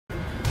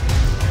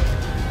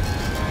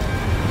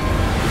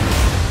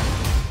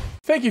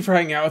Thank you for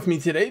hanging out with me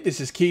today. This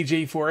is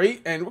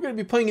KJ48, and we're going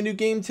to be playing a new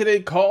game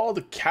today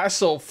called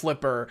Castle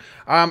Flipper.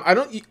 I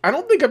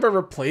don't think I've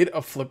ever played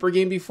a flipper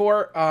game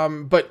before,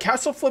 but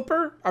Castle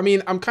Flipper, I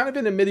mean, I'm kind of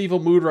in a medieval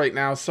mood right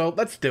now, so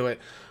let's do it.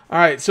 All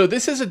right, so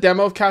this is a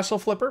demo of Castle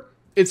Flipper.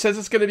 It says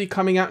it's going to be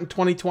coming out in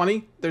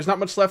 2020. There's not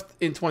much left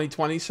in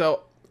 2020,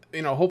 so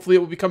hopefully it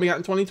will be coming out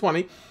in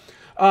 2020.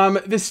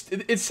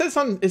 It says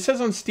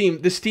on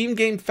Steam, the Steam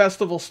Game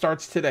Festival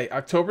starts today,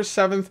 October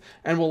 7th,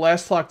 and will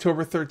last till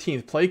October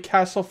 13th. Play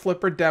Castle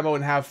Flipper demo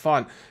and have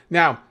fun.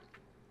 Now,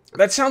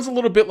 that sounds a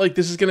little bit like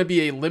this is going to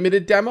be a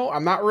limited demo.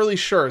 I'm not really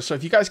sure. So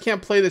if you guys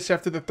can't play this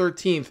after the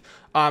 13th,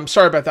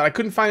 sorry about that. I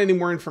couldn't find any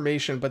more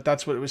information, but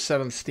that's what it was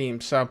said on Steam.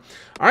 So,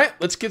 all right,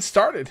 let's get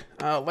started.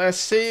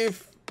 Last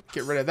save.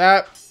 Get rid of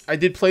that. I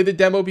did play the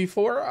demo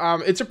before.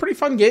 It's a pretty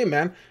fun game,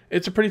 man.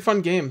 It's a pretty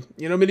fun game.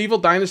 Medieval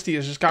Dynasty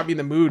has just got me in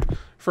the mood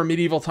for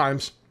medieval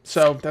times.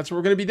 So that's what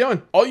we're going to be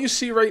doing. All you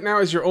see right now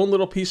is your own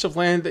little piece of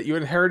land that you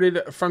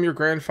inherited from your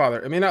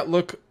grandfather. It may not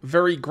look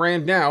very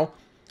grand now,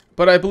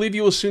 but I believe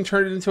you will soon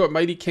turn it into a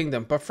mighty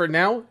kingdom. But for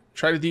now,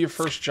 try to do your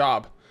first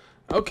job.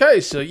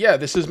 Okay, so yeah,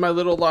 this is my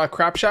little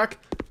crap shack.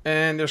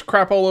 And there's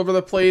crap all over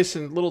the place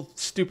and little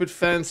stupid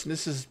fence. And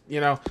this is,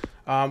 we're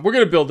going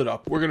to build it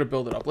up. We're going to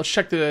build it up. Let's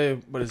check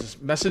the, what is this,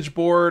 message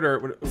board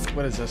or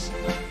what is this?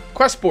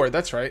 Quest board,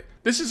 that's right.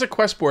 This is a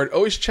quest board.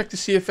 Always check to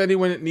see if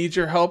anyone needs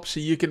your help so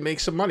you can make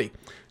some money.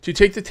 To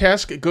take the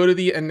task, go to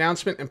the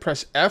announcement and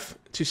press F.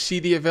 To see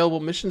the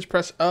available missions,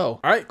 press O.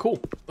 All right, cool.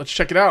 Let's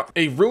check it out.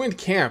 A ruined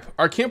camp.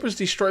 Our camp was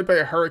destroyed by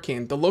a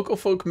hurricane. The local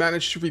folk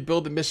managed to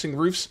rebuild the missing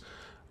roofs,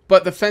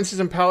 but the fences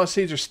and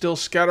palisades are still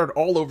scattered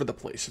all over the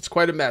place. It's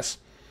quite a mess.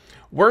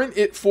 Weren't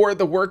it for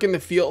the work in the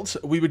fields,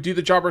 we would do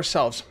the job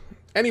ourselves.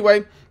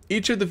 Anyway,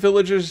 each of the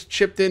villagers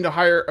chipped in to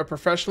hire a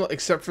professional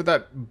except for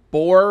that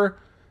Boar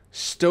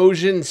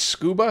Stojan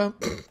Scuba.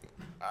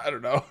 I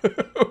don't know.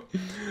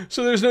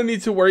 So there's no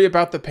need to worry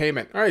about the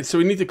payment. All right, so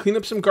we need to clean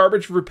up some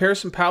garbage, repair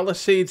some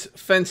palisades,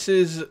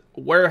 fences,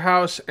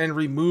 warehouse, and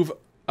remove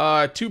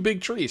 2 big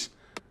trees.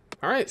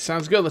 All right,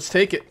 sounds good. Let's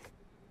take it.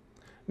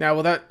 Now,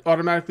 will that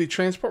automatically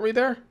transport me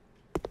there?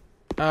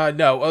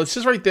 No. Oh, it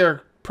says right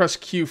there, press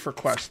Q for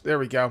quest. There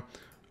we go.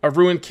 A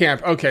ruined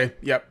camp. Okay,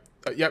 yep.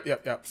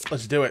 Yep.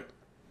 Let's do it.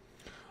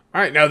 All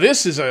right, now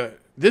this is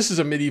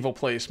a medieval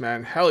place,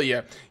 man. Hell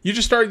yeah. You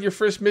just started your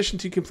first mission.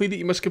 To complete it,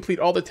 you must complete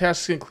all the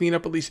tasks and clean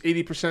up at least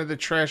 80% of the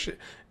trash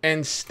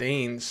and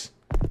stains.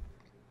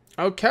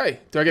 Okay.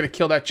 Do I got to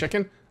kill that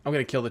chicken? I'm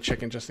going to kill the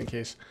chicken just in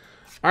case.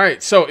 All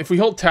right, so if we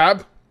hold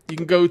tab, you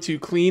can go to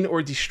clean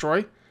or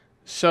destroy.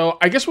 So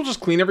I guess we'll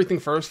just clean everything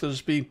first. It'll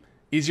just be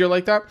easier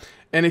like that.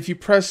 And if you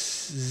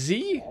press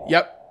Z,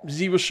 yep,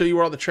 Z will show you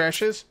where all the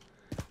trash is.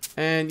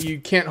 And you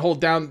can't hold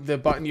down the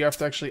button. You have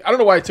to actually, I don't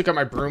know why I took out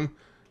my broom.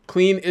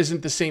 Clean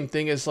isn't the same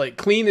thing as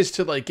clean is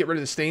to get rid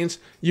of the stains.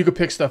 You could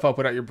pick stuff up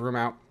without your broom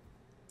out.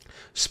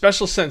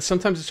 Special sense.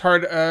 Sometimes it's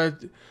hard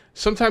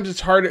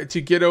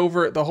to get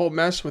over the whole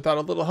mess without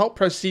a little help.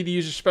 Press Z to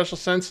use your special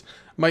sense.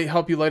 Might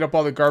help you light up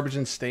all the garbage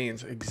and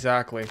stains.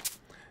 Exactly.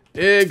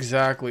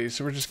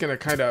 So we're just going to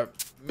kind of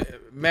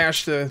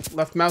mash the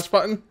left mouse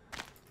button.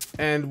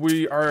 And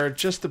we are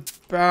just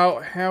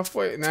about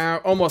halfway now.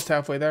 Almost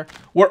halfway there.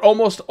 We're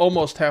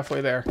almost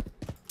halfway there.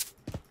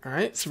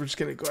 Alright, so we're just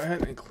going to go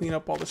ahead and clean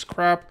up all this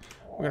crap.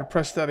 We're going to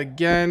press that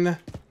again.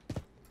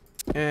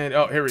 And,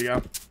 oh, here we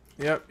go.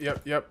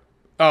 Yep.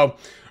 Oh,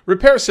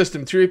 repair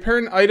system. To repair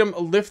an item,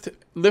 lift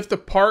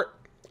apart,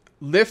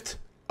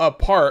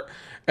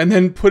 and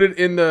then put it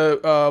in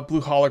the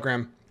blue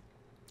hologram.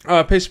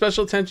 Pay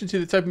special attention to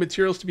the type of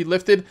materials to be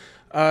lifted.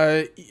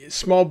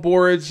 Small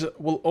boards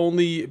will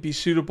only be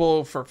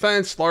suitable for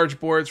fence. Large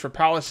boards for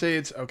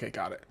palisades. Okay,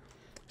 got it.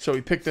 So we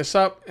pick this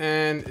up,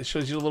 and it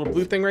shows you the little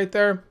blue thing right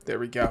there. There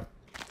we go.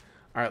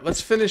 All right,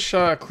 let's finish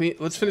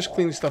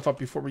cleaning stuff up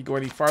before we go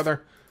any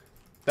farther.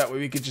 That way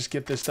we could just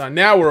get this done.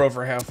 Now we're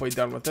over halfway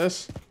done with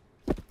this.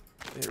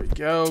 There we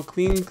go.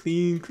 Clean.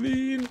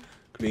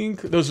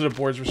 Those are the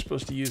boards we're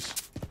supposed to use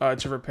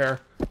to repair.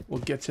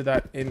 We'll get to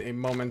that in a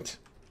moment.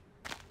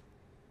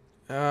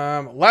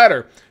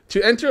 Ladder.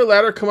 To enter a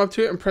ladder, come up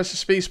to it and press the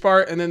space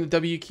bar and then the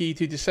W key.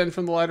 To descend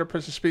from the ladder,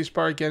 press the space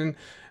bar again,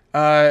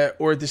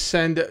 or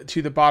descend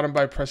to the bottom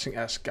by pressing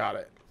S. Got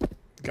it.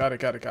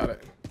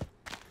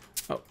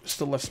 Oh,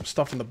 still left some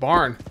stuff in the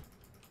barn.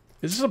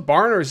 Is this a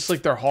barn or is this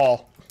like their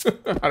hall?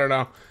 I don't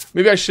know.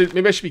 Maybe I should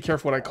be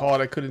careful what I call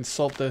it. I could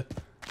insult the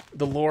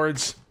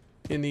lords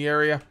in the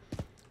area.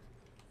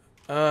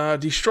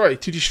 Destroy.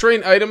 To destroy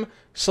an item,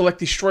 select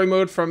destroy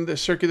mode from the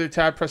circular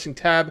tab, pressing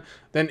tab,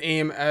 then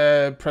aim,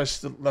 press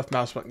the left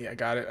mouse button. Yeah,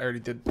 got it. I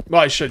already did.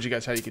 Well, I showed you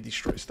guys how you could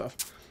destroy stuff.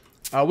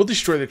 We'll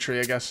destroy the tree,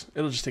 I guess.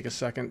 It'll just take a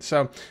second.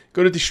 So,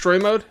 go to destroy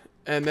mode,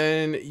 and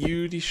then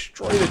you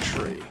destroy the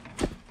tree.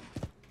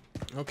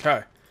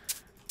 Okay.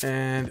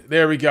 And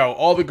there we go.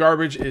 All the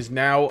garbage is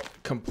now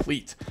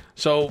complete.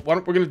 So,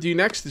 what we're going to do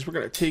next is we're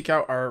going to take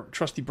out our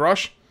trusty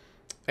brush,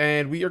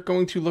 and we are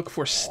going to look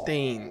for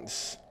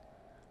stains.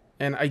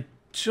 And I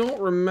don't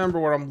remember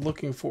what I'm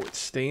looking for with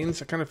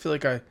stains. I kind of feel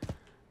like I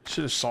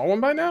should have saw one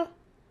by now.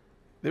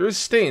 There is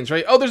stains,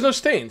 right? Oh, there's no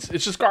stains.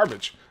 It's just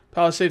garbage.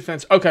 Palisade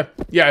fence. Okay.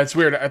 Yeah, it's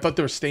weird. I thought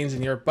there were stains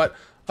in here, but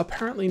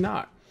apparently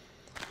not.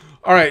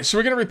 All right, so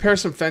we're going to repair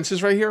some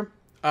fences right here.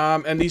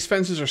 And these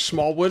fences are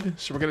small wood,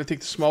 so we're going to take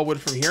the small wood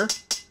from here.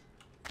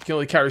 You can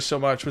only carry so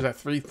much. Was that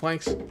 3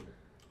 planks?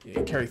 Yeah,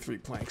 you carry 3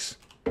 planks.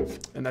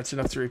 And that's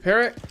enough to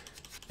repair it.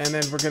 And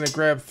then we're going to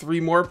grab 3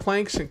 more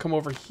planks and come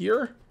over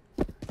here.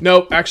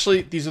 Nope,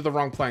 actually, these are the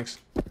wrong planks.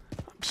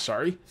 I'm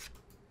sorry.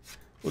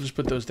 We'll just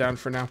put those down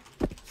for now.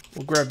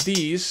 We'll grab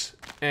these.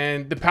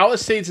 And the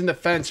palisades and the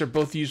fence are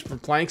both used for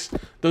planks.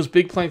 Those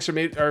big planks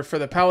are for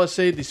the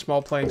palisade. These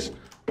small planks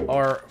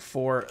are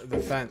for the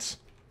fence.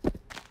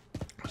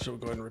 So we'll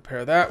go ahead and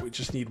repair that. We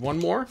just need 1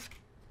 more.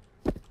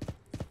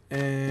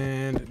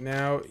 And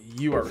now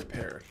you are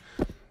repaired.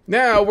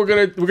 Now we're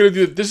gonna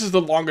do, this is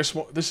the longest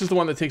one. This is the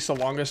one that takes the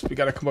longest. We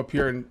gotta come up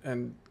here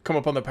and come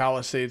up on the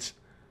palisades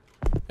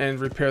and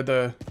repair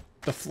the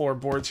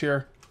floorboards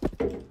here.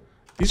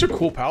 These are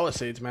cool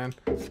palisades, man.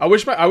 I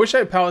wish I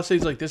had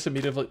palisades like this in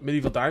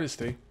medieval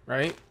Dynasty,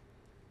 right?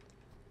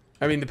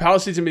 I mean, the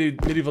palisades in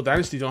medieval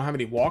Dynasty don't have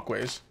any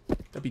walkways.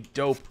 That'd be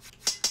dope.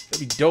 That'd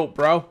be dope,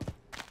 bro.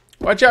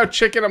 Watch out,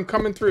 chicken. I'm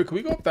coming through. Can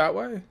we go up that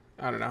way?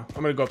 I don't know.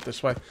 I'm gonna go up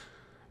this way.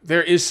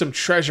 There is some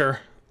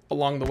treasure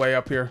along the way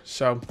up here,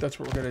 so that's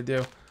what we're gonna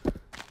do.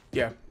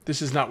 Yeah,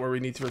 this is not where we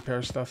need to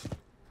repair stuff,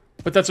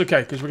 but that's okay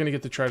because we're gonna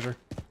get the treasure.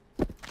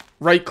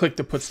 Right click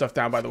to put stuff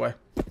down, by the way.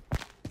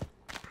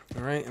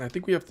 All right, and I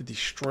think we have to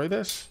destroy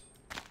this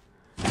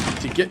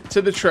to get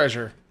to the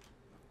treasure.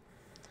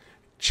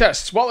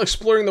 Chests. While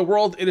exploring the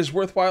world, it is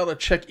worthwhile to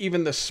check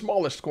even the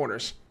smallest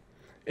corners.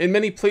 In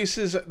many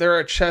places, there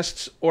are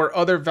chests or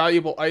other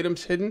valuable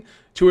items hidden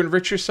to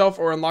enrich yourself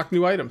or unlock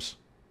new items.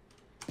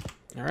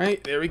 All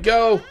right, there we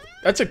go.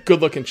 That's a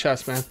good-looking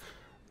chest, man.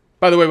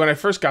 By the way, when I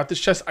first got this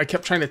chest, I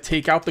kept trying to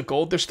take out the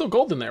gold. There's still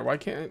gold in there. Why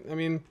can't I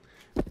mean,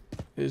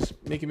 it's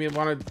making me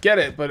want to get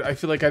it, but I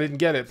feel like I didn't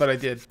get it, but I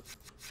did.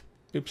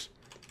 Oops.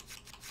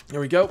 There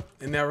we go.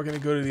 And now we're going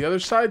to go to the other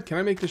side. Can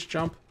I make this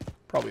jump?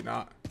 Probably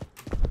not.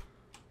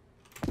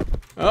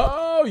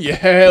 Oh,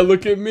 yeah.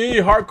 Look at me.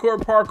 Hardcore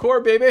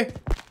parkour, baby.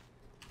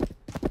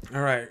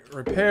 All right.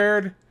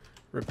 Repaired,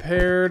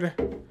 repaired,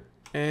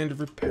 and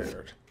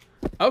repaired.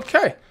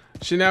 Okay.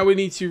 So now we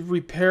need to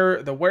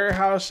repair the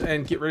warehouse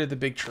and get rid of the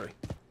big tree.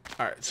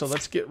 All right. So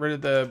let's get rid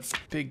of the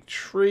big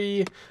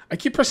tree. I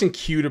keep pressing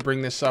Q to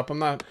bring this up. I'm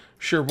not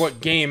sure what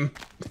game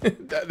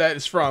that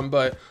is from,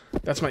 but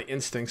that's my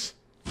instincts.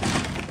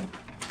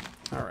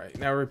 All right.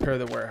 Now repair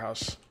the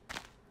warehouse.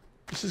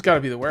 This has got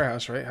to be the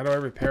warehouse, right? How do I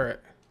repair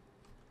it?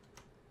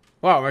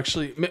 Wow, I'm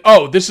actually...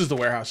 Oh, this is the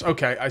warehouse.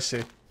 Okay, I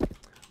see.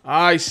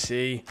 I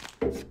see.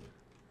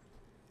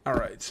 All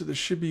right, so there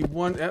should be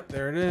one... Yep,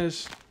 there it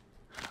is.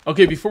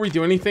 Okay, before we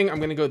do anything, I'm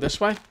going to go this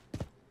way.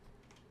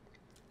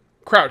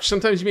 Crouch.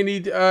 Sometimes you may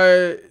need...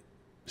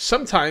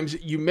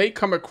 Sometimes you may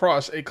come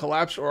across a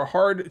collapsed or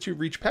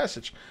hard-to-reach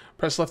passage.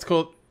 Press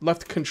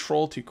left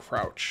control to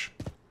crouch.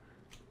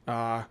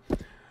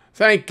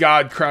 Thank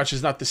God crouch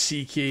is not the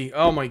C key.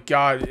 Oh my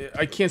God.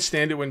 I can't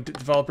stand it when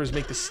developers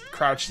make this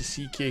crouch the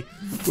C key.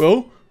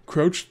 Well,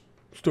 crouch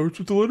starts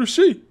with the letter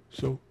C,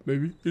 so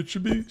maybe it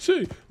should be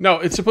C. No,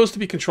 it's supposed to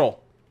be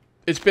control.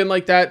 It's been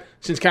like that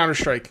since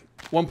Counter-Strike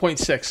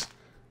 1.6.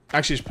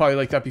 Actually, it's probably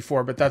like that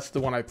before, but that's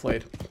the one I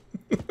played.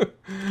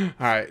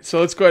 Alright, so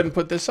let's go ahead and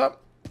put this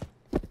up.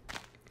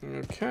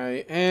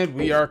 Okay, and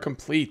we are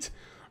complete.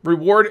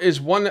 Reward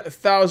is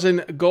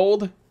 1,000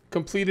 gold,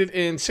 completed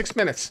in 6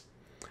 minutes.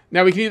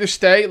 Now we can either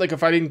stay, like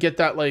if I didn't get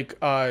that like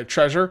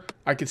treasure,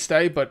 I could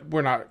stay, but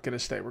we're not gonna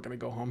stay. We're gonna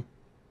go home.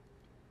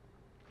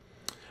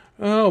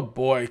 Oh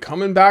boy,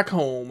 coming back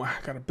home.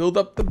 Gotta build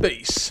up the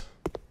base.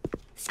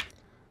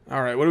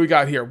 All right, what do we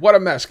got here? What a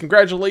mess.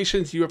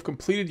 Congratulations, you have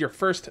completed your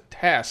first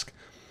task.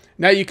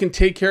 Now you can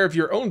take care of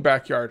your own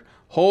backyard.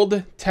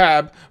 Hold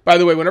tab. By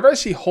the way, whenever I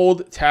see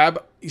hold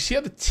tab, you see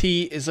how the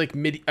T is like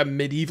a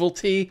medieval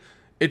T?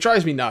 It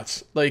drives me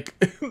nuts. Like,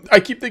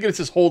 I keep thinking it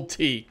says hold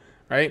T.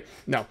 Right?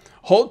 No.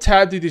 Hold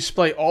tab to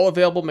display all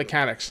available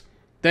mechanics.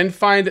 Then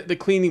find the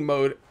cleaning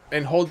mode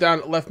and hold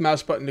down left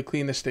mouse button to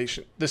clean the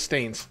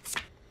stains.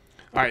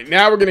 All right,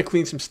 now we're going to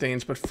clean some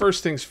stains, but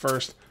first things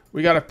first,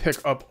 we got to pick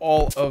up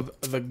all of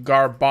the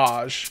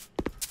garbage.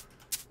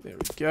 There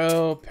we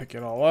go. Pick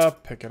it all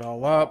up. Pick it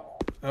all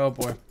up. Oh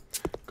boy.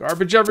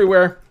 Garbage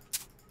everywhere.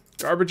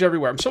 Garbage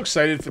everywhere. I'm so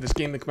excited for this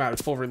game to come out at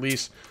full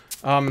release.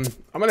 I'm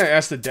going to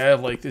ask the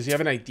dev, like, does he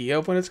have an idea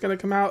of when it's going to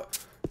come out?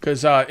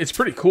 Because it's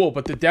pretty cool,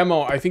 but the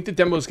demo, I think the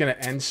demo is going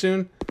to end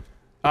soon.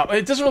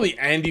 It doesn't really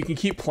end. You can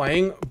keep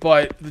playing,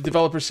 but the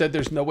developer said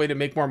there's no way to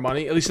make more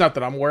money. At least not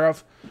that I'm aware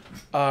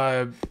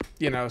of.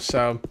 You know,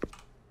 so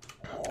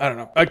I don't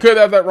know. I could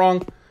have that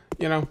wrong.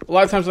 You know, a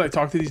lot of times when I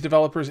talk to these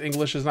developers,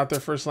 English is not their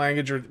first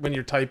language, or when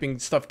you're typing,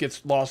 stuff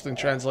gets lost in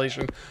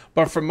translation.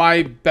 But from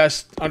my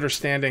best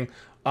understanding,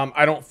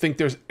 I don't think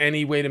there's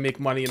any way to make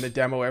money in the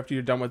demo after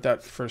you're done with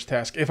that first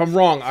task. If I'm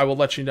wrong, I will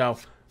let you know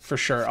for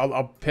sure.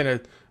 I'll pin a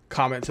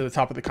comment to the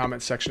top of the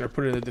comment section or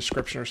put it in the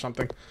description or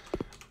something.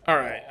 All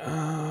right.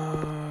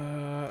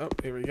 Oh,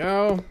 here we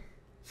go.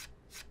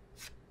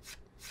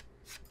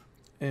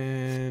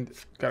 And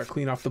gotta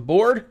clean off the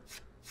board.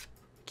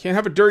 Can't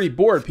have a dirty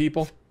board,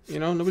 people. You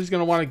know, nobody's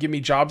gonna want to give me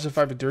jobs if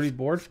I have a dirty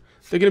board.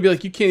 They're gonna be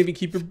like, you can't even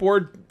keep your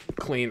board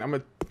clean. I'm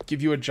gonna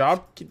give you a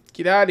job.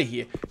 Get out of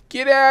here.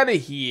 Get out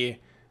of here.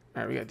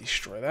 All right, we gotta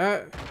destroy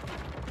that.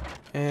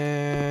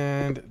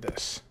 And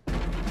this.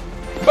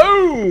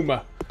 Boom!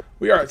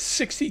 We are at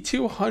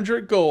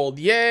 6,200 gold.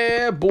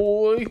 Yeah,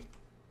 boy.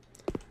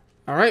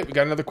 All right, we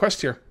got another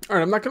quest here. All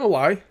right, I'm not gonna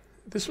lie.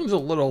 This one's a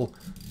little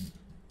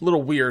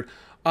weird.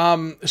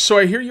 So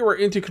I hear you are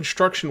into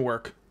construction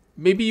work.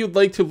 Maybe you'd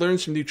like to learn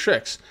some new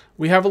tricks.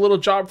 We have a little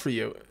job for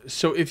you.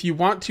 So if you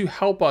want to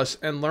help us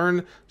and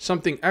learn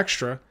something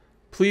extra,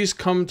 please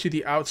come to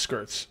the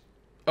outskirts.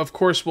 Of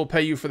course, we'll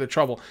pay you for the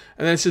trouble.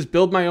 And then it says,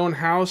 build my own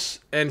house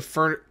and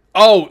furnish.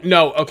 Oh,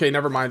 no. Okay,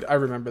 never mind. I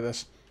remember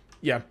this.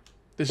 Yeah,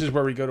 this is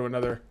where we go to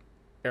another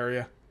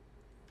area.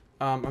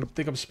 I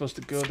think I'm supposed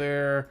to go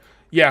there.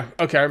 Yeah,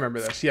 okay, I remember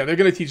this. Yeah, they're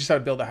going to teach us how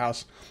to build a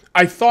house.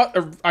 I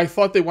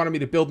thought they wanted me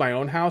to build my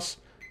own house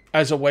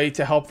as a way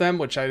to help them,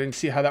 which I didn't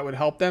see how that would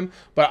help them,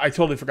 but I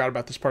totally forgot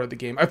about this part of the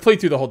game. I played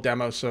through the whole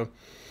demo, so.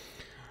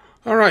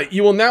 All right,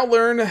 you will now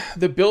learn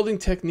the building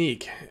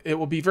technique. It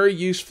will be very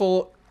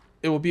useful.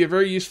 It will be a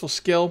very useful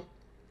skill.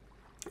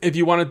 If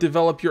you want to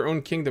develop your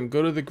own kingdom,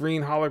 go to the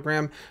green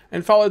hologram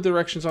and follow the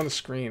directions on the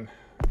screen.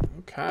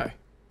 Okay.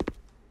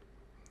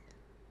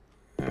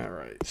 All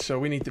right, so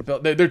we need to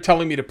build. They're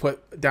telling me to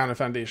put down a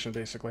foundation,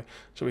 basically.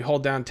 So we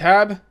hold down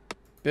tab,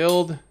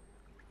 build,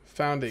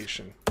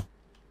 foundation.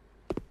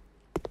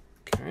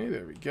 Okay,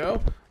 there we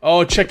go.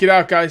 Oh, check it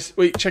out, guys.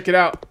 Wait, check it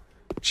out.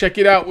 Check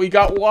it out. We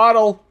got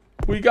Waddle.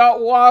 We got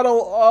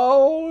Waddle.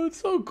 Oh, it's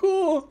so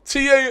cool.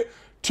 TA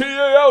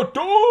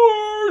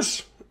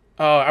Outdoors.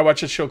 I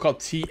watched a show called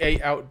TA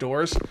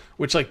Outdoors,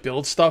 which like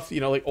builds stuff,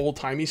 you know, like old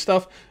timey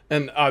stuff.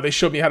 And they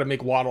showed me how to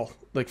make Waddle,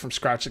 like from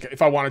scratch. Like,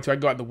 if I wanted to, I'd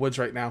go out in the woods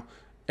right now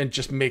and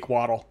just make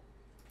Waddle.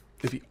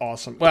 It'd be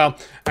awesome. Well,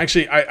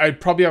 actually,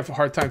 I'd probably have a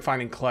hard time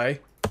finding clay.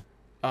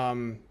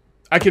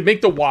 I could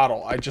make the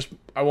Waddle.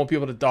 I won't be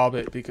able to daub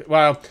it because,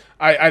 well,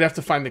 I'd have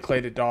to find the clay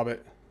to daub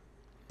it.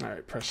 All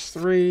right, press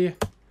 3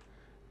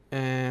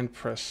 and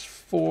press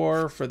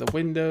 4 for the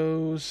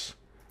windows.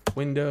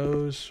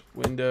 Windows.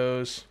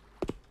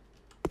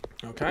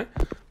 Okay,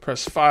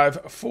 press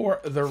 5 for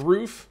the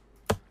roof.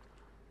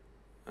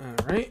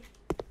 All right.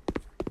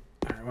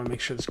 I want to make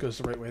sure this goes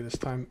the right way this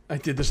time. I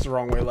did this the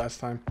wrong way last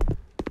time.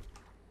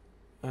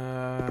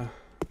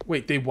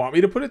 Wait, they want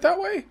me to put it that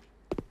way?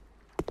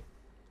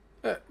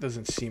 That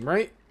doesn't seem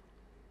right.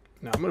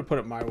 No, I'm going to put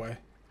it my way.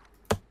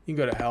 You can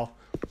go to hell.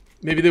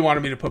 Maybe they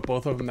wanted me to put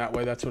both of them that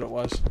way. That's what it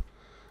was.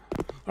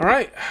 All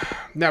right.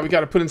 Now we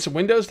got to put in some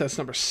windows. That's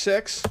number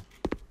 6.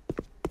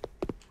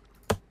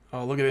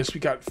 Oh, look at this. We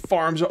got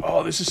farms.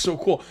 Oh, this is so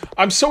cool.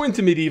 I'm so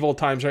into medieval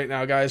times right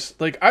now, guys.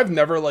 Like, I've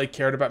never, like,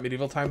 cared about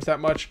medieval times that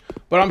much,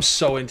 but I'm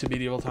so into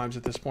medieval times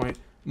at this point.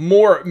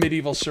 More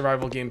medieval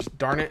survival games.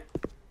 Darn it.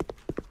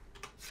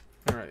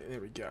 All right, there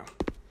we go.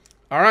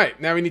 All right,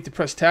 now we need to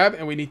press tab,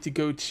 and we need to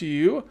go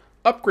to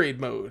upgrade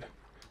mode.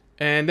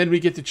 And then we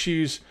get to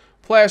choose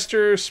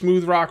plaster,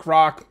 smooth rock,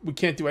 rock. We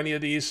can't do any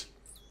of these.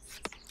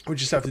 We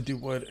just have to do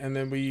wood. And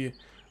then we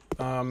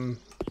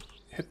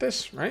hit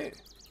this, right?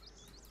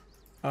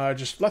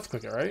 Just left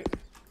click it, right?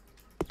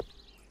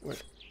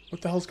 Wait,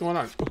 what the hell's going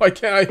on? Why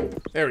can't I?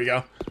 There we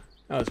go.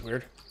 That was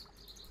weird.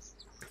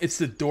 It's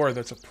the door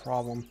that's a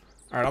problem.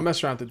 All right, I'll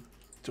mess around with the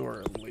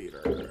door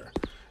later.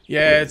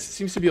 Yeah, it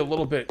seems to be a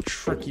little bit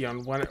tricky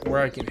on where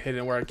I can hit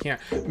and where I can't.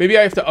 Maybe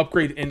I have to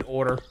upgrade in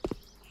order.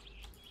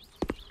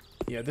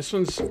 Yeah, this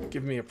one's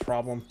giving me a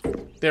problem.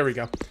 There we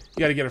go. You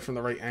got to get it from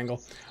the right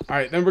angle. All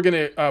right, then we're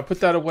going to put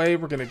that away.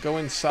 We're going to go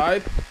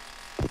inside.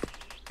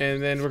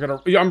 And then we're going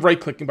to... I'm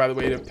right-clicking, by the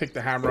way, to pick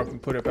the hammer up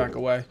and put it back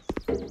away.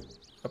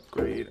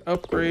 Upgrade,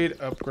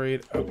 upgrade,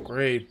 upgrade,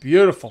 upgrade.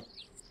 Beautiful.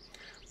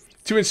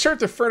 To insert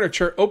the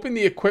furniture, open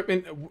the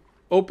equipment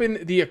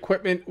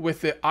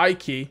with the I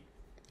key.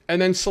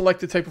 And then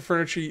select the type of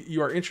furniture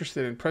you are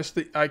interested in. Press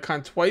the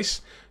icon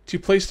twice to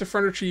place the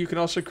furniture. You can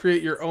also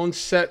create your own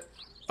set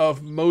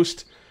of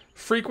most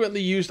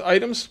frequently used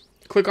items.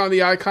 Click on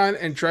the icon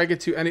and drag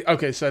it to any...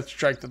 Okay, so that's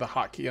drag to the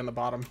hotkey on the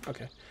bottom.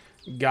 Okay,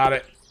 got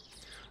it.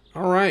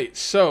 All right,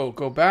 so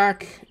go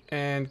back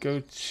and go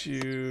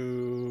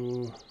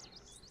to...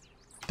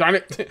 Darn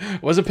it, I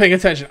wasn't paying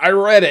attention. I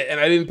read it and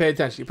I didn't pay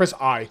attention. You press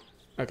I.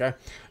 Okay,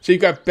 so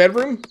you've got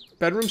bedroom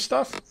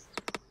stuff,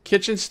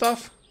 kitchen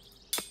stuff.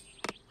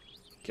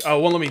 Oh,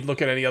 well, let me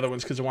look at any other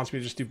ones because it wants me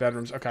to just do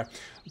bedrooms. Okay.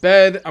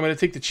 Bed. I'm going to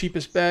take the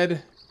cheapest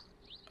bed.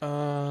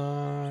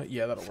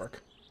 Yeah, that'll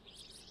work.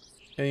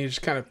 And you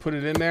just kind of put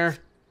it in there.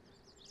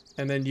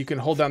 And then you can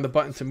hold down the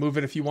button to move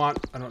it if you want.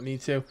 I don't need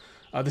to.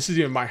 This is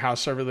even my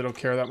house, so I really don't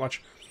care that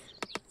much.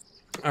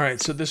 All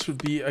right, so this would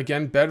be,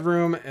 again,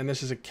 bedroom. And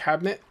this is a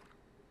cabinet.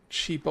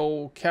 Cheap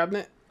old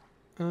cabinet.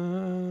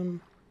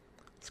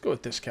 Let's go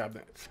with this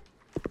cabinet.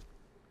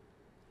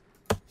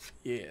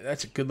 Yeah,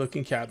 that's a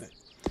good-looking cabinet.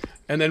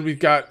 And then we've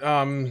got,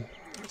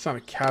 it's not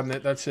a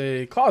cabinet, that's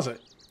a closet.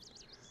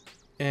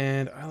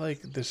 And I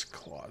like this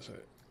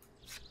closet.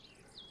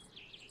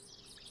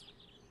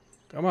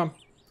 Come on.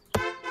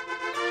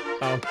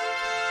 Oh.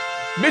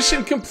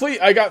 Mission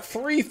complete. I got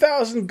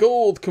 3,000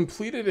 gold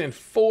completed in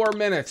 4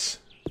 minutes.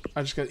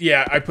 I'm just gonna...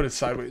 Yeah, I put it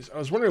sideways. I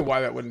was wondering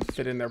why that wouldn't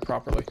fit in there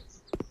properly.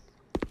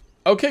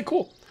 Okay,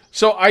 cool.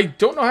 So I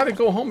don't know how to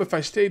go home if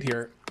I stayed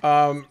here.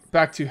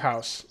 Back to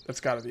house. That's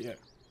got to be it.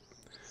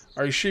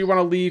 Are you sure you want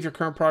to leave? Your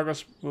current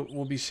progress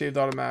will be saved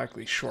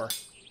automatically. Sure.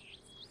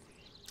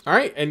 All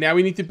right, and now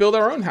we need to build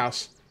our own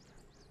house.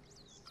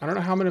 I don't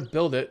know how I'm going to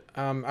build it.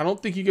 I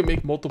don't think you can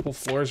make multiple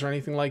floors or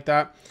anything like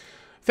that.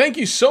 Thank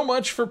you so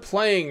much for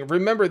playing.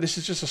 Remember, this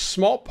is just a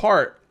small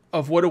part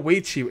of what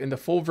awaits you in the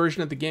full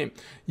version of the game.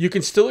 You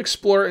can still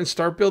explore and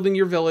start building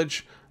your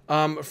village.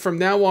 From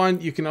now on,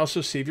 you can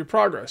also save your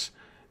progress.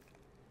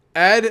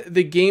 Add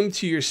the game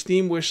to your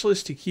Steam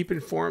wishlist to keep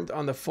informed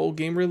on the full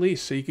game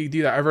release. So you can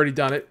do that. I've already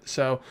done it.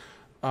 So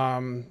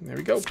there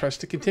we go. Press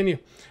to continue.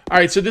 All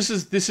right. So this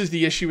is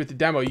the issue with the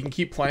demo. You can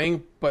keep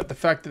playing, but the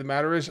fact of the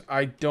matter is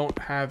I don't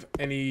have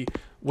any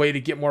way to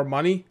get more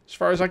money as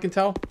far as I can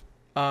tell,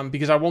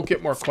 because I won't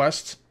get more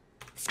quests.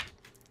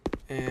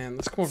 And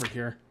let's come over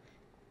here.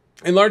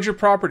 Enlarge your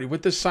property.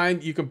 With this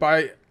sign, you can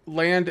buy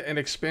land and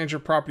expand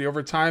your property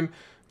over time.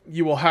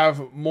 You will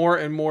have more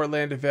and more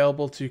land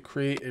available to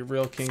create a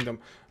real kingdom.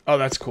 Oh,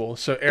 that's cool.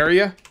 So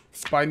area,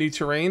 buy new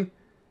terrain.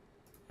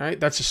 All right,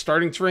 that's a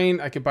starting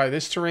terrain. I could buy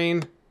this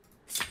terrain.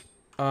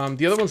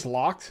 The other one's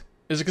locked.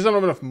 Is it because I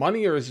don't have enough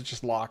money, or is it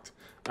just locked?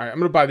 All right, I'm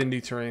going to buy the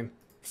new terrain.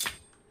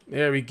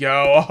 There we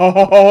go.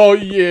 Oh,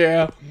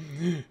 yeah.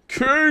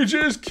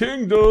 Cage's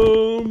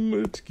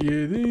kingdom. It's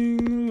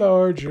getting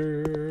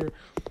larger.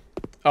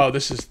 Oh,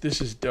 this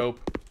is dope.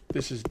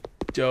 This is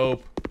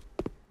dope.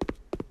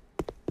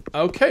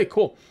 Okay,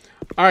 cool.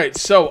 All right,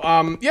 so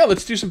yeah,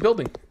 let's do some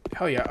building.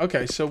 Hell yeah.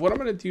 Okay, so what I'm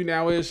gonna do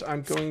now is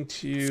I'm going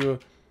to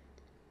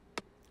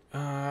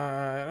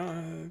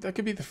that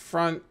could be the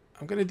front.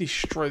 I'm gonna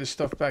destroy the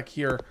stuff back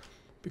here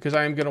because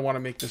I am gonna want to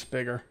make this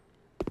bigger.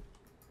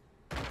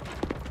 There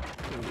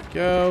we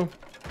go.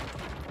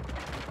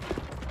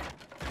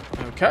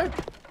 Okay.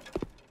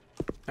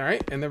 All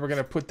right, and then we're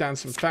gonna put down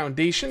some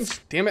foundations.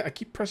 Damn it, I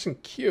keep pressing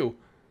Q.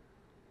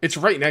 It's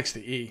right next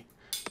to E.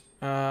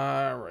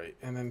 Right,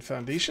 and then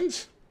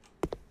foundations.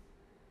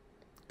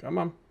 Come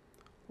on,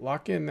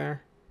 lock in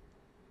there.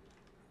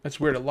 That's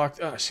weird. It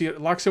locked. See,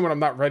 it locks in when I'm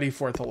not ready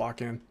for it to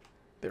lock in.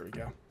 There we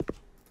go.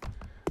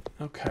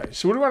 Okay,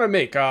 so what do we want to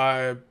make?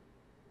 I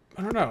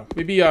don't know.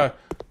 Maybe a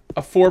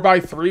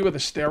 4x3 with a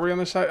stairway on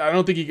the side. I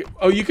don't think you can.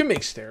 Oh, you can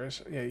make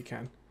stairs. Yeah, you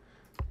can.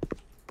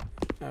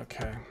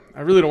 Okay,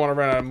 I really don't want to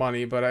run out of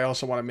money, but I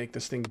also want to make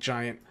this thing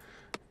giant.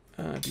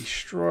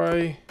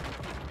 Destroy.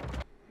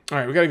 All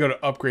right, we got to go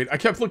to upgrade. I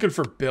kept looking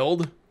for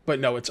build, but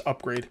no, it's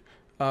upgrade.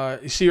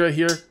 You see right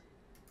here?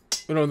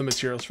 We don't have the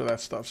materials for that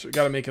stuff, so we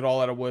got to make it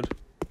all out of wood.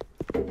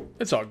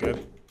 It's all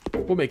good.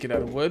 We'll make it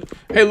out of wood.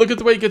 Hey, look at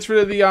the way it gets rid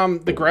of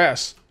the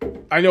grass.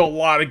 I know a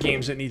lot of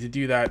games that need to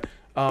do that.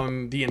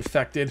 The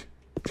infected.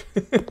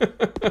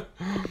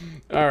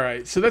 All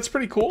right, so that's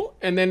pretty cool.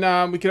 And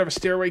then we could have a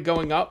stairway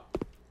going up.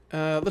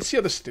 Let's see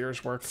how the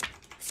stairs work.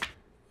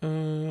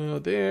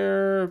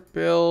 There,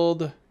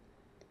 build.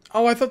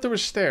 Oh, I thought there were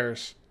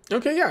stairs.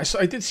 Okay, yeah, so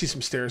I did see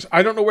some stairs.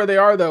 I don't know where they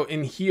are, though,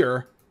 in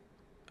here.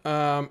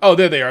 Oh,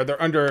 there they are.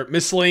 They're under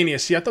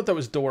miscellaneous. See, I thought that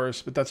was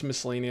doors, but that's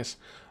miscellaneous.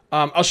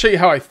 I'll show you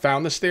how I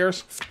found the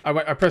stairs.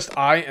 I pressed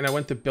I, and I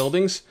went to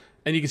buildings,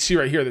 and you can see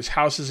right here, there's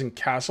houses and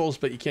castles,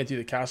 but you can't do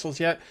the castles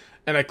yet.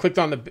 And I clicked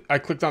on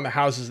the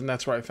houses, and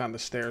that's where I found the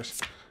stairs.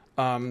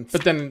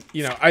 But then,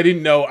 you know, I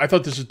didn't know. I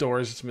thought this was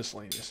doors. It's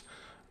miscellaneous.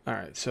 All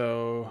right,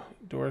 so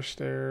door,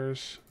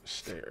 stairs,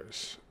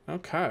 stairs.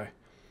 Okay.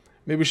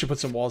 Maybe we should put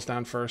some walls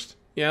down first.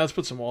 Yeah, let's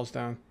put some walls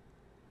down.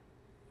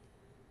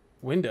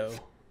 Window.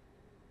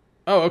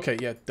 Oh, okay.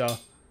 Yeah, duh.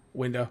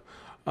 Window.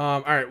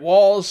 All right,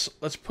 walls.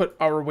 Let's put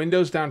our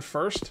windows down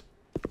first.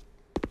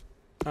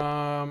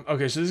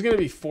 Okay, so this is going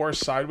to be 4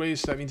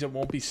 sideways. So that means it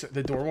won't be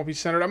the door won't be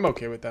centered. I'm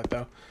okay with that,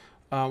 though.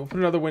 We'll put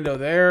another window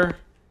there.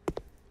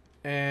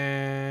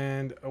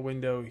 And a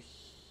window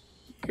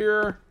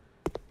here.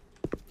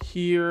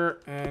 Here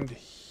and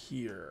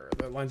here.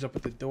 That lines up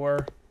with the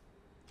door.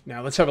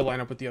 Now, let's have it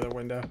line up with the other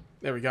window.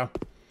 There we go.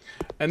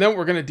 And then what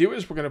we're going to do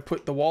is we're going to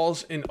put the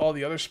walls in all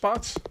the other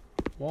spots.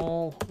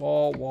 Wall,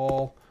 wall,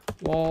 wall,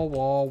 wall,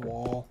 wall,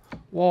 wall,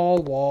 wall,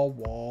 wall,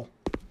 wall.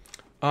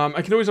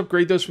 I can always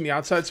upgrade those from the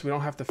outside so we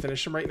don't have to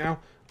finish them right now.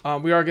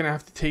 We are going to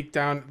have to take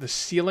down the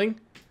ceiling.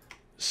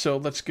 So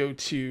let's go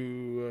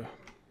to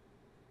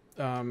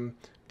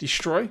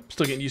destroy.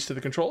 Still getting used to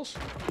the controls.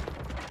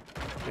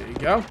 There you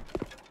go.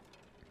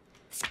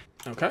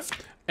 Okay.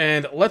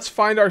 And let's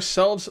find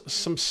ourselves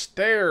some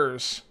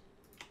stairs.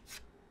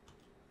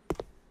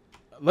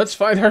 Let's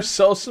find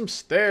ourselves some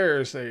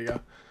stairs. There you go.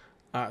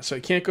 So I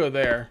can't go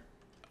there.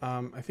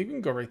 I think we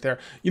can go right there.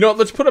 You know what?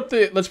 Let's put up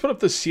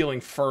the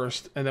ceiling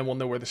first, and then we'll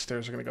know where the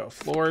stairs are gonna go.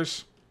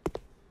 Floors.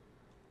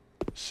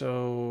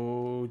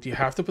 So do you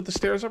have to put the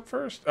stairs up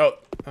first? Oh,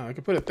 I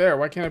can put it there.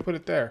 Why can't I put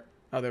it there?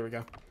 Oh, there we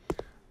go.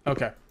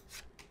 Okay.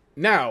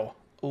 Now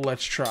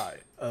let's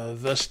try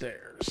the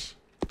stairs.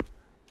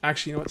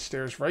 Actually, you know what?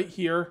 Stairs right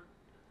here.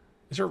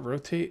 Is there a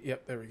rotate?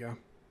 Yep, there we go.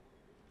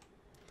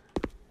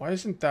 Why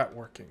isn't that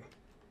working?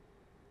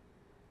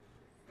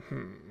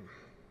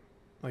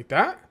 Like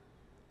that?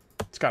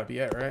 It's got to be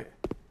it, right?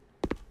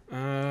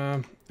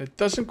 It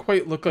doesn't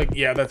quite look like...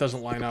 Yeah, that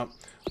doesn't line up.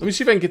 Let me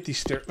see if I can get these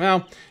stairs...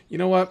 Well, you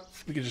know what?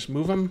 We can just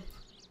move them.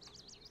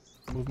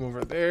 Move them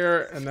over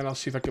there, and then I'll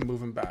see if I can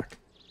move them back.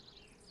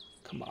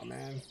 Come on,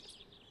 man.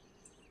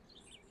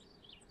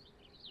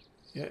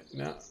 Yeah,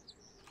 no.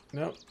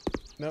 Nope.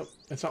 Nope.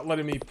 It's not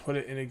letting me put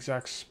it in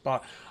exact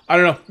spot. I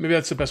don't know. Maybe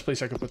that's the best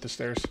place I could put the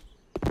stairs.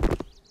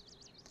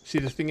 See,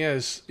 the thing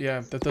is... Yeah,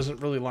 that doesn't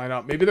really line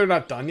up. Maybe they're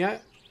not done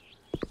yet?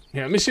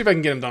 Yeah, let me see if I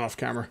can get them done off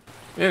camera.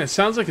 Man, it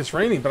sounds like it's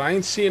raining, but I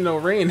ain't seeing no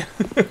rain.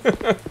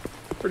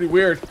 Pretty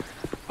weird.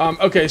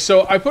 Okay,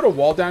 so I put a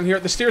wall down here.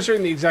 The stairs are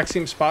in the exact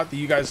same spot that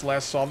you guys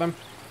last saw them.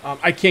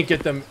 I can't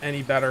get them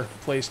any better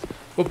placed.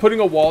 But putting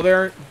a wall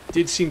there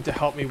did seem to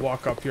help me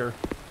walk up here,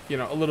 you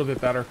know, a little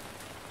bit better.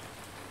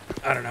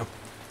 I don't know.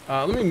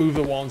 Let me move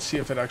the wall and see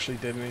if it actually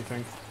did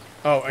anything.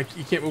 Oh,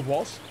 you can't move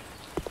walls?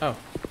 Oh.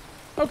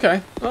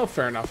 Okay. Oh,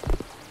 fair enough.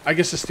 I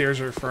guess the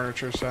stairs are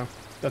furniture, so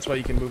that's why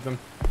you can move them.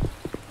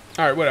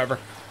 Alright, whatever.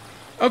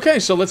 Okay,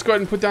 so let's go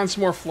ahead and put down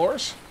some more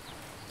floors.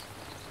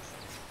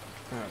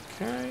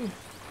 Okay.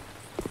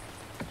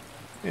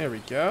 There we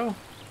go.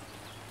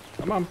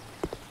 Come on.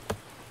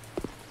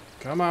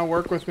 Come on,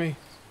 work with me.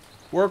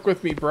 Work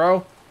with me,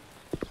 bro.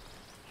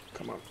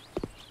 Come on.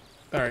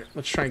 Alright,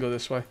 let's try and go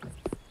this way.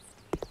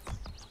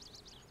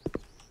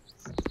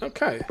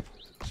 Okay.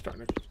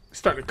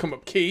 Starting to come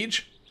up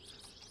cage.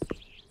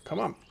 Come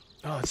on.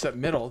 Oh, it's that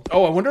middle.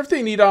 Oh, I wonder if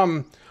they need, I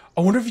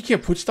wonder if you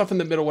can't put stuff in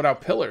the middle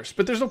without pillars.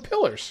 But there's no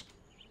pillars.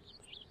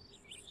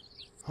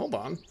 Hold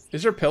on.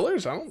 Is there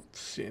pillars? I don't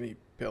see any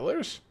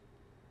pillars.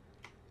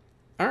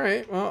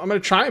 Alright, well, I'm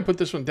going to try and put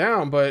this one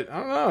down, but I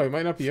don't know. I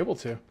might not be able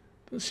to.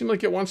 Doesn't seem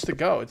like it wants to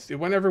go. It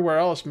went everywhere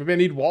else. Maybe I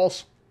need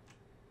walls.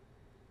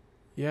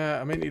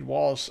 Yeah, I might need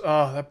walls.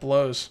 Oh, that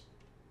blows.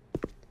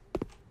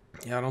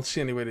 Yeah, I don't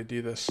see any way to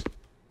do this.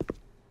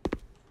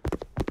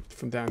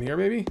 From down here,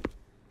 maybe?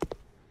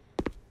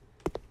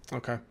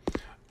 Okay.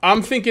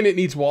 I'm thinking it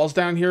needs walls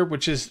down here,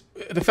 which is...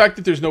 The fact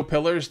that there's no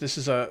pillars, this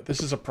is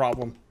a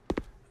problem.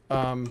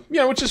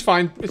 Yeah, which is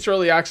fine. It's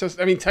early access.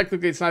 I mean,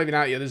 technically, it's not even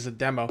out yet. This is a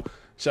demo.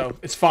 So,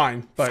 it's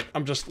fine. But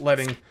I'm just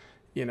letting,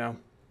 you know...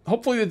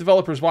 Hopefully, the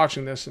developer's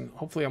watching this, and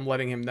hopefully, I'm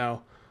letting him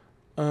know.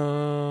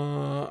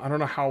 I don't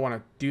know how I want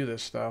to do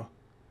this, though.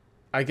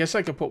 I guess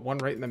I could put one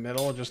right in the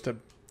middle, just to...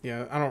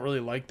 Yeah, I don't really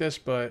like this,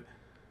 but...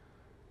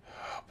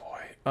 Oh,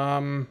 boy.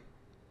 How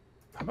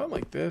about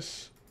like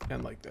this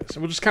and like this?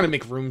 And we'll just kind of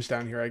make rooms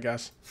down here, I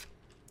guess.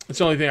 It's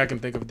the only thing I can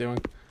think of doing.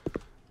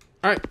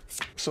 Alright,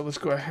 so let's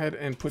go ahead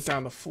and put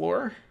down the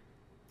floor.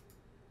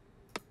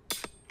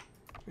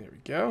 There we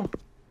go.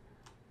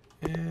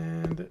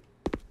 And...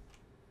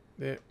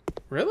 there.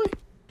 Really?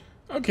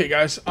 Okay,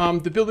 guys.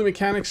 The building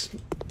mechanics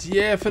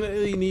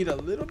definitely need a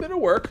little bit of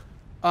work.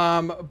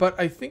 But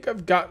I think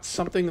I've got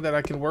something that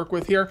I can work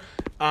with here.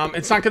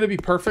 It's not going to be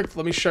perfect.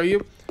 Let me show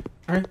you.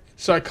 All right.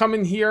 So I come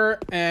in here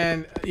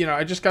and, you know,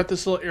 I just got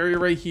this little area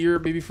right here,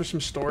 maybe for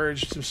some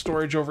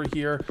storage over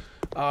here,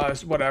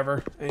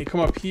 whatever. And you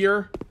come up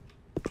here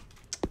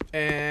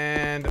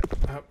and,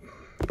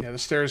 yeah, the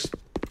stairs,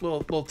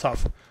 little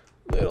tough.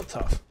 All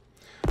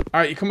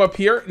right. You come up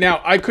here.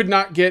 Now, I could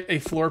not get a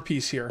floor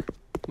piece here.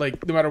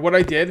 Like, no matter what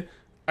I did,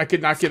 I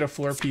could not get a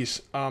floor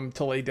piece,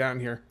 to lay down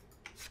here.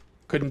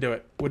 Couldn't do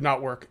it. Would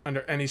not work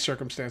under any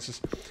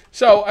circumstances.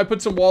 So I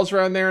put some walls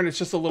around there, and it's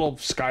just a little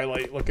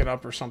skylight looking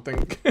up or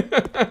something.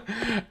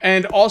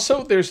 And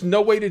also, there's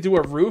no way to do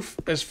a roof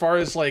as far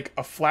as like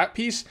a flat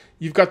piece.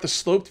 You've got the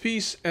sloped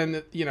piece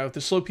and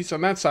the sloped piece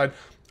on that side.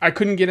 I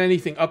couldn't get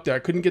anything up there. I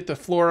couldn't get the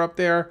floor up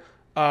there,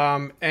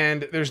 and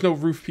there's no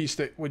roof piece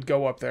that would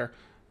go up there.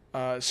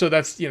 So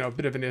that's a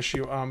bit of an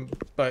issue.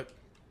 But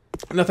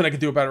nothing I can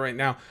do about it right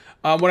now.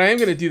 What I am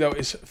going to do though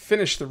is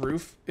finish the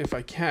roof if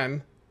I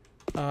can.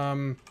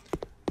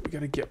 We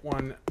gotta get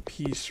one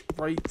piece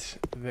right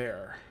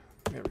there.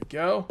 There we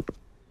go.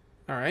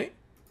 All right.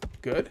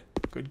 Good.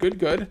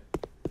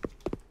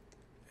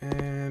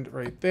 And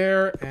right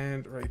there,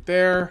 and right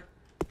there,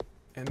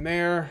 and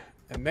there,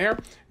 and there.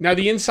 Now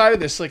the inside of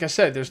this, like I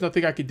said, there's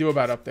nothing I could do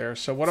about up there.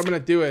 So what I'm gonna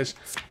do is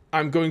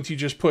I'm going to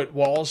just put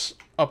walls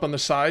up on the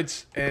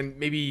sides and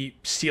maybe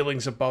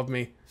ceilings above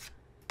me.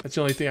 That's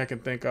the only thing I can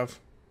think of.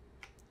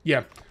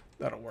 Yeah,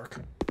 that'll work.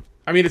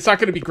 I mean, it's not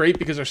going to be great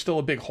because there's still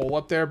a big hole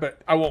up there,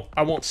 but I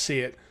won't see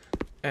it.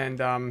 And,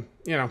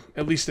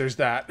 at least there's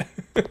that.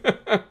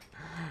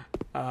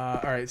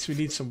 All right, so we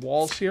need some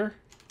walls here.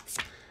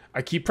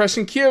 I keep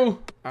pressing Q.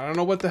 I don't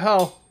know what the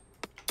hell.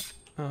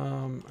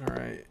 All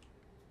right.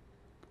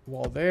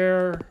 Wall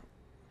there.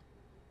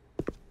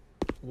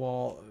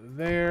 Wall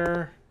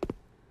there.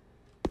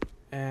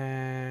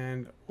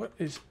 And what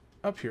is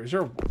up here? Is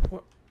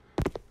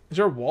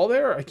there a wall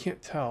there? I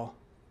can't tell.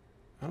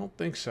 I don't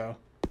think so.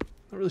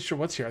 Not really sure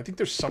what's here. I think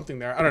there's something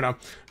there. I don't know.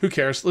 Who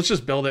cares? Let's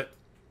just build it.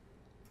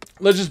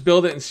 Let's just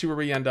build it and see where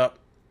we end up.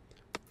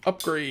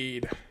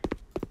 Upgrade.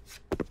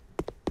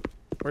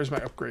 Where's my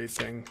upgrade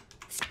thing?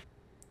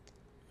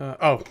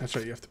 Oh, that's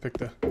right. You have to pick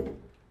the...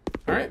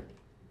 All right.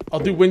 I'll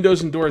do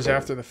windows and doors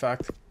after the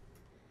fact.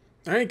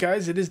 All right,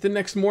 guys. It is the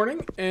next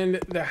morning, and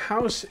the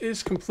house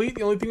is complete.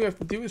 The only thing we have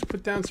to do is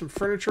put down some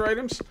furniture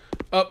items.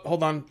 Oh,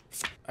 hold on.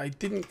 I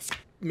didn't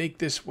make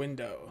this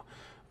window.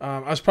 I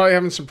was probably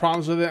having some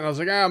problems with it, and I was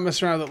like, I'll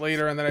mess around with it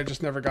later, and then I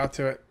just never got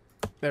to it.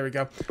 There we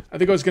go. I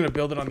think I was going to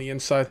build it on the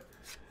inside.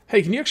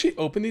 Hey, can you actually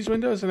open these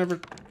windows? I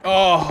never...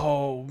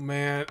 Oh,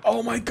 man.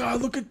 Oh, my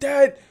God. Look at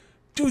that.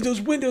 Dude,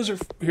 those windows are...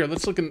 Here,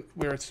 let's look in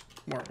where it's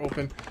more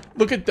open.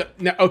 Look at the...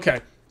 Now,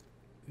 okay.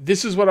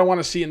 This is what I want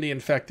to see in the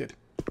infected.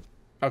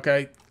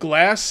 Okay.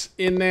 Glass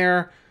in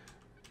there.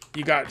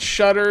 You got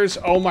shutters.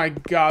 Oh, my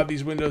God.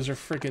 These windows are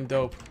freaking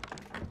dope.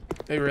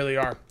 They really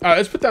are. All right,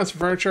 let's put down some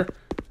furniture.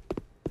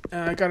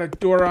 I got a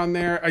door on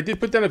there. I did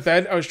put down a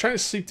bed. I was trying to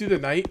sleep through the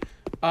night.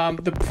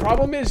 The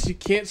problem is you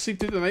can't sleep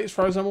through the night as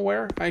far as I'm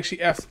aware. I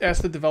actually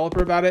asked the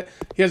developer about it.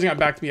 He hasn't got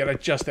back to me yet. I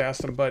just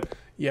asked him. But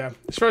yeah,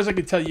 as far as I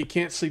can tell, you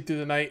can't sleep through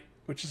the night,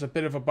 which is a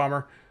bit of a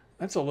bummer.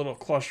 That's a little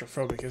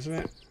claustrophobic, isn't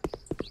it?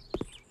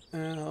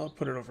 I'll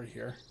put it over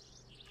here.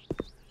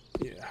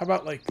 Yeah, how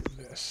about like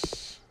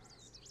this?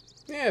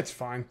 Yeah, it's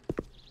fine.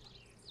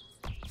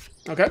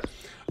 Okay.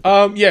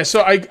 Yeah,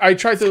 so I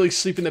tried to like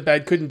sleep in the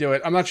bed, couldn't do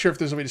it. I'm not sure if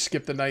there's a way to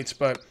skip the nights,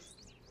 but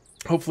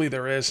hopefully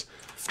there is.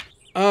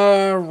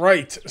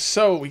 Right.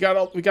 So we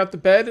got the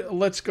bed.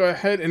 Let's go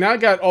ahead, and now I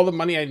got all the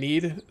money I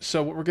need.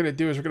 So what we're gonna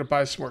do is we're gonna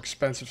buy some more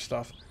expensive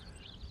stuff.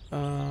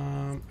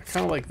 I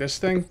kind of like this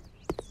thing.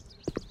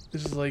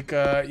 This is like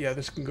yeah,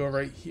 this can go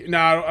right here.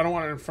 No, I don't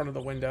want it in front of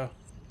the window.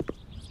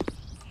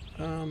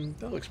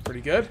 That looks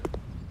pretty good.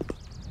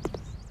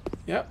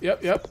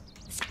 Yep.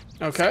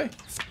 Okay,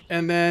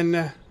 and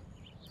then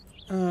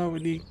we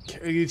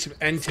need some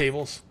end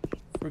tables.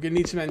 We're gonna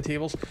need some end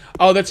tables.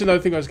 Oh, that's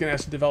another thing I was gonna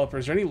ask the developer.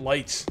 Is there any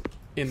lights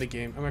in the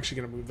game? I'm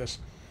actually gonna move this.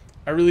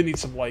 I really need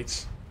some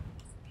lights.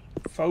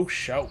 Faux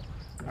show. All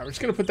right, we're just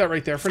gonna put that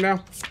right there for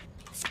now,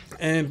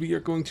 and we are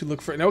going to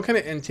look for. Now, what kind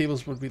of end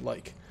tables would we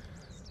like?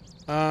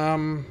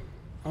 I'll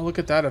look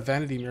at that. A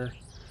vanity mirror.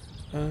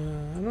 I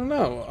don't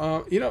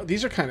know. You know,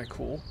 these are kind of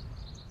cool,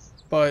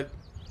 but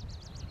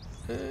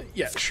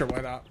yeah, sure,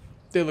 why not?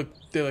 They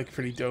look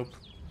pretty dope.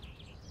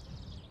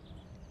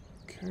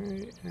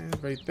 Okay,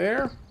 and right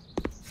there.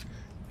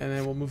 And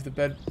then we'll move the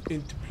bed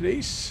into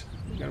place.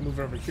 We gotta move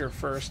it over here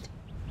first.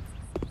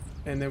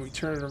 And then we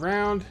turn it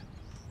around.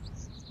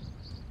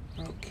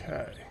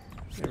 Okay.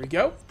 There we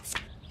go.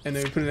 And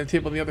then we put it on the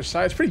table on the other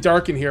side. It's pretty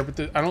dark in here, but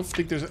I don't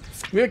think there's a...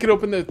 Maybe I could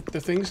open the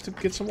things to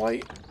get some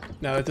light?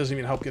 No, that doesn't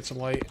even help get some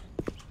light.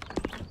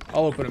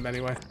 I'll open them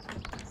anyway.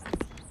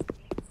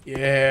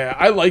 Yeah,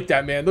 I like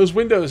that, man. Those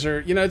windows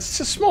are... You know, it's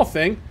a small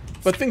thing,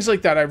 but things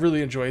like that I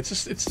really enjoy. It's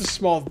just, it's the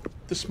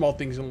small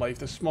things in life,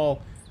 the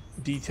small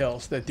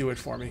details that do it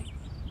for me.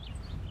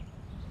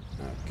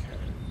 Okay.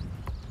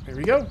 There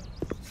we go.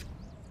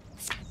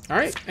 All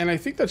right, and I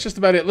think that's just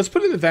about it. Let's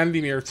put in the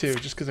vanity mirror too,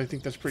 just because I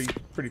think that's pretty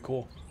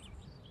cool.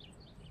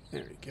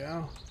 There we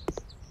go.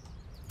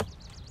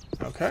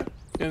 Okay,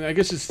 and I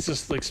guess it's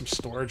just like some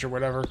storage or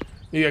whatever.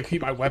 Maybe I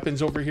keep my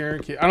weapons over here.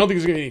 I don't think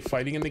there's gonna be any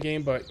fighting in the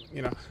game, but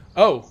you know.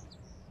 Oh,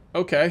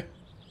 okay.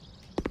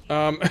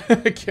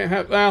 Can't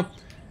have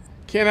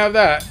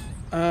that.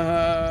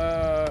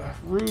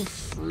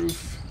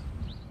 Roof.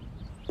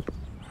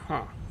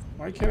 Huh?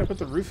 Why can't I put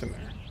the roof in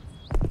there?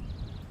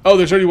 Oh,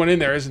 there's already one in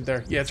there, isn't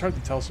there? Yeah, it's hard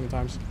to tell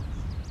sometimes.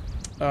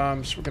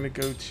 So we're gonna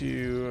go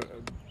to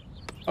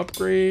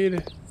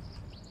upgrade.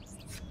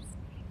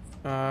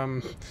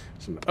 Oh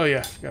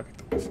yeah, gotta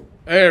pick the roof.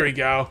 There we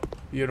go.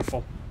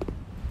 Beautiful.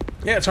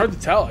 Yeah, it's hard to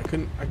tell. I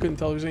couldn't tell if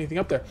there was anything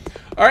up there.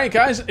 All right,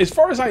 guys. As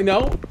far as I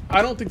know,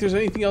 I don't think there's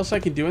anything else I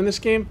can do in this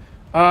game.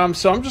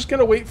 So I'm just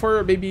gonna wait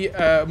for maybe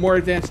a more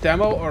advanced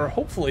demo, or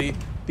hopefully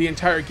the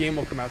entire game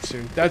will come out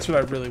soon. That's what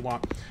I really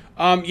want.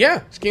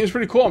 Yeah, this game is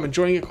pretty cool. I'm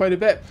enjoying it quite a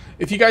bit.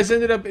 If you guys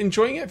ended up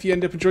enjoying it, if you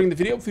ended up enjoying the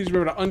video, please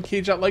remember to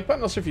uncage that like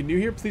button. Also, if you're new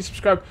here, please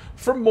subscribe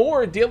for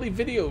more daily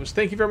videos.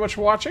 Thank you very much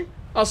for watching.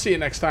 I'll see you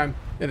next time.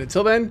 And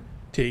until then,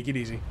 take it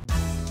easy.